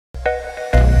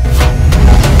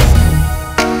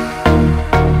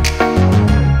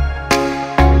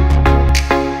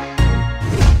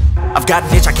I've got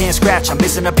an itch I can't scratch, I'm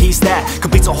missing a piece that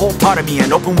completes a whole part of me,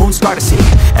 an open wound scar to see.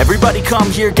 Everybody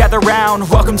come here, gather round,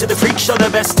 welcome to the freak show, the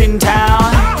best in town.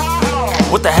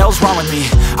 What the hell's wrong with me?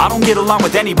 I don't get along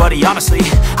with anybody, honestly.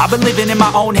 I've been living in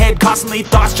my own head constantly,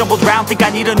 thoughts jumbled round, think I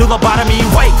need a new lobotomy.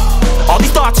 Wait, all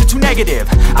these thoughts are too negative,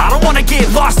 I don't wanna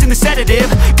get lost in the sedative.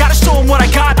 Gotta show them what I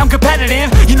got, I'm competitive.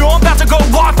 You know I'm about to go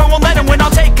off, I won't let them win, I'll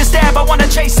take a stab. I wanna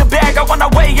chase a bag, I wanna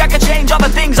weigh, I can change all the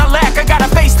things I lack. I gotta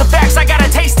face the facts, I got a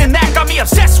taste in that. Got me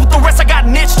obsessed with the rest, I got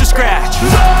an itch to scratch.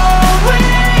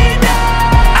 Slowly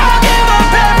now, I'll give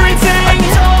up everything.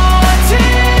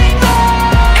 Daunting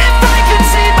though, if I can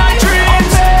see my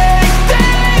dreams, I'll make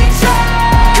things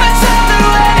right. 'Cause I'll do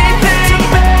anything to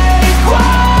make what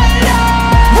I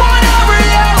want a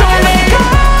reality. Don't let go,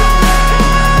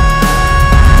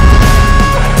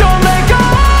 don't let go.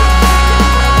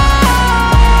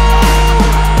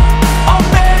 I'll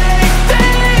make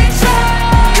things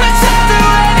right. 'Cause I'll do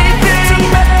anything to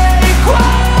make what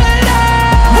I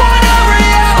want a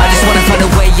reality. I just wanna find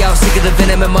a way out, sick of the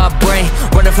venom in my brain.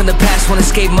 Running from the past, wanna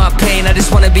escape my pain. I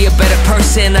just wanna be a better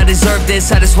person, I deserve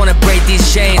this. I just wanna break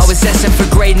these chains. Always asking for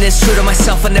greatness, true to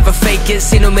myself, I never fake it.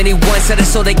 Seen too many once that I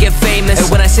so they get famous. And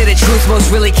when I say the truth, most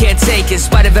really can't take it. In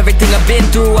spite of everything I've been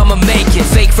through, I'ma make it.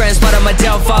 Fake friends, but on my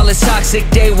downfall is toxic.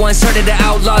 Day one, started to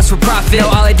outlaws for profit. Now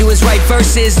all I do is write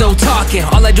verses, no talking.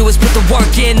 All I do is put the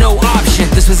work in, no option.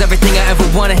 This was everything I ever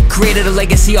wanted. Created a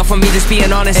legacy off of me, just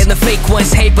being honest. And the fake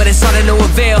ones hate, but it's all to no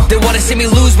avail. They wanna see me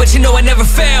lose, but you know I never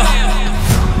fail.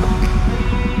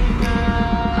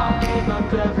 I'll give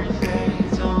up everything,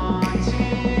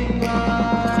 daunting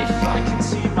though, if I can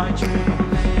see my dream,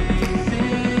 make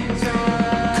things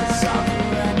right. 'Cause I'll do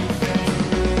anything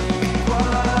to make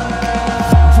what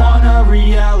I want a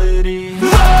reality.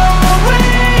 Slowly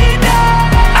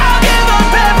now, I'll give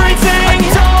up everything,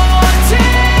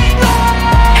 daunting though,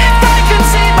 if I can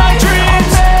see my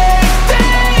dreams, I'll make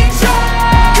things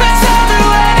right. 'Cause I'll do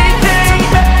anything to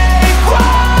make what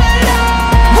I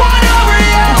want a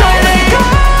reality. Don't let go,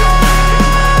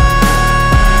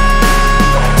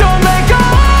 don't let go.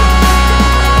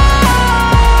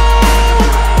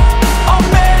 I'll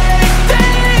make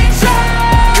things right.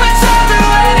 'Cause I'll do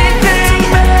anything to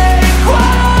make what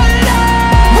I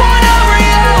want a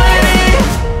reality.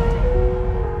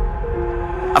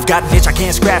 I've got an itch I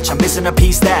can't scratch, I'm missing a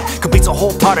piece that completes a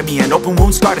whole part of me, an open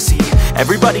wound scar to see.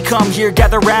 Everybody come here,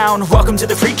 gather round, welcome to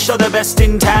the freak show, the best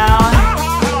in town.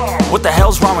 What the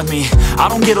hell's wrong with me? I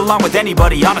don't get along with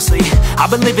anybody, honestly. I've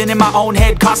been living in my own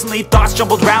head constantly, thoughts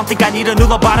jumbled round, think I need a new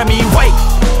lobotomy. Wait,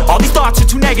 all these thoughts are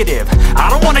too negative, I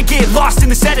don't wanna get lost in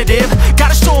the sedative.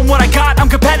 Gotta show them what I got, I'm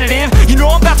competitive. You know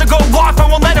I'm about to go off, I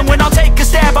won't let them win, I'll take a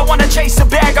stab. I wanna chase a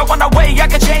bag, I wanna weigh, I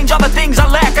can change all the things I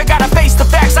lack. I gotta face the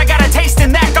facts, I got a taste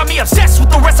in that. Got me obsessed with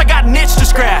the rest, I got an itch to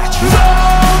scratch.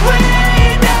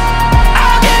 Slowly now,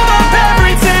 I'll give up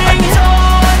everything,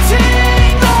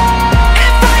 daunting though,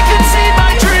 if I can see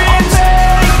my dreams, I'll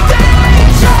make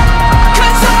things right.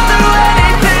 'Cause I'll do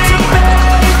anything to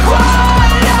make what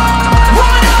I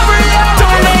want a reality.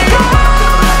 Don't let go,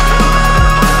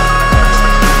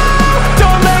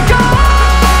 don't let go.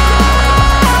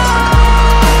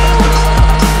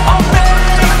 I'll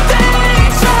make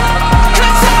things right.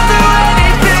 'Cause I'll do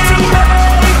anything to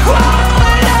make what I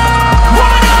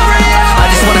want a reality. I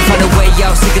just wanna find a way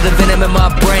out, sick of the venom in my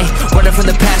brain. Running from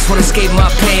the past, wanna escape my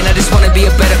pain. I just wanna be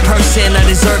a better person, I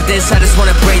deserve this. I just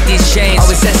wanna break these chains.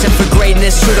 Always asking for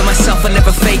greatness, true to myself, I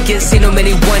never fake it. Seen too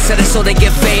many once that I so they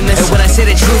get famous. And when I say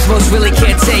the truth, most really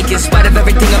can't take it. In spite of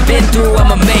everything I've been through,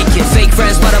 I'ma make it. Fake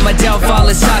friends, but on my downfall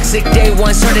is toxic. Day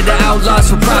one, started to outlaws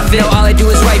for profit. Now all I do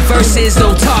is write verses,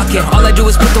 no talking. All I do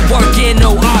is put the work in,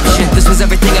 no option. This was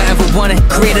everything I ever wanted.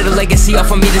 Created a legacy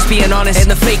off of me, just being honest. And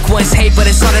the fake ones hate, but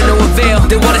it's all to no avail.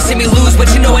 They wanna see me lose,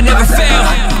 but you know I never fail.